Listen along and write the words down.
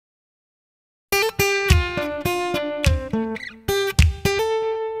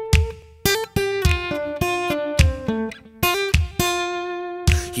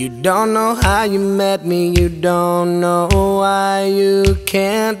You don't know how you met me, you don't know why you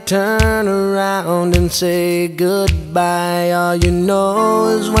can't turn around and say goodbye. All you know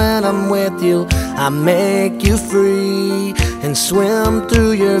is when I'm with you, I make you free and swim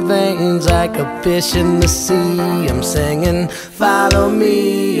through your veins like a fish in the sea. I'm singing, follow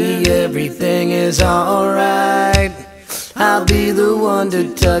me, everything is alright. I'll be the one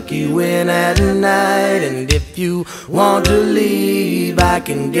to tuck you in at night. And if you want to leave, I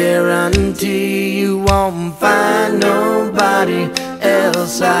can guarantee you won't find nobody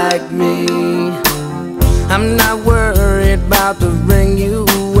else like me. I'm not worried about the ring you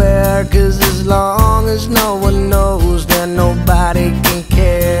wear, 'cause as long as no one knows, then nobody can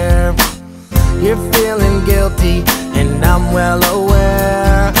care. You're feeling guilty and I'm well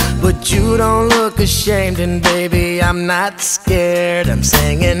aware, but you don't look ashamed, and baby, I'm not scared. I'm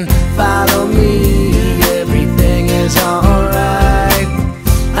singing, follow me, everything is alright.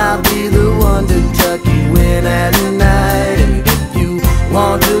 I'll be the one to tuck you in at night. And if you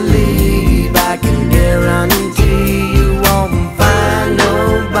want to leave, I can guarantee you won't find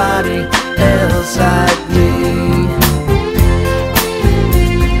nobody else like me.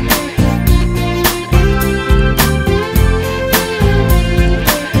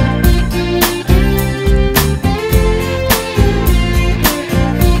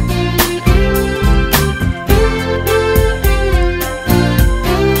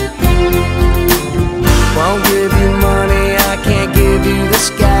 Won't give you money, I can't give you the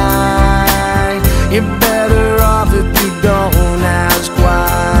sky. You're better off if you don't ask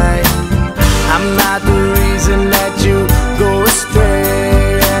why. I'm not the reason that you go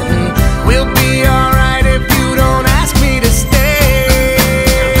astray, and we'll be alright if you don't ask me to stay.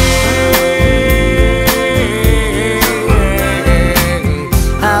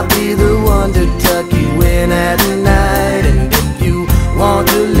 I'll be the one to tuck you in at night. And if you want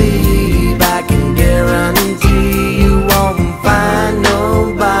to leave, I can guarantee you won't find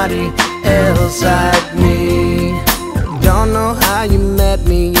nobody else like me. Don't know how you met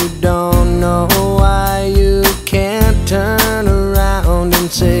me, you don't know why you can't turn around and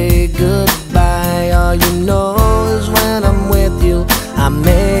say goodbye. All you know is when I'm with you, I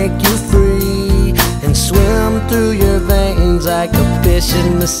make you free and swim through your veins like a fish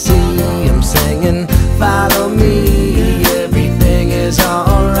in the sea. I'm singing, follow me, everything is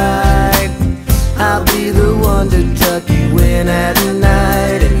alright. I'll be the one to tuck you in at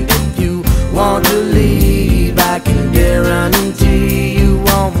night. And if you want to leave, I can guarantee you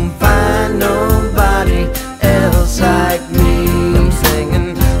won't find nobody else like me. I'm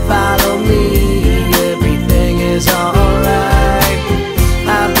singing, follow me, everything is alright.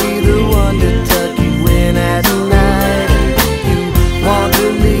 I'll be the one to tuck you in at night. And if you want to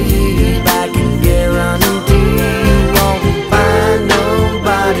leave, I can guarantee you won't find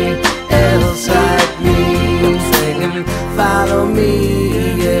nobody else like me. I'm singing, follow me,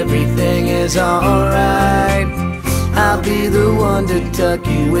 everything is alright. I'll be the one to tuck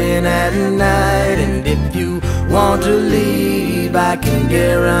you in at night. And if you want to leave, I can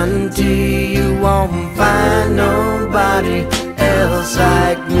guarantee you won't find nobody else like me.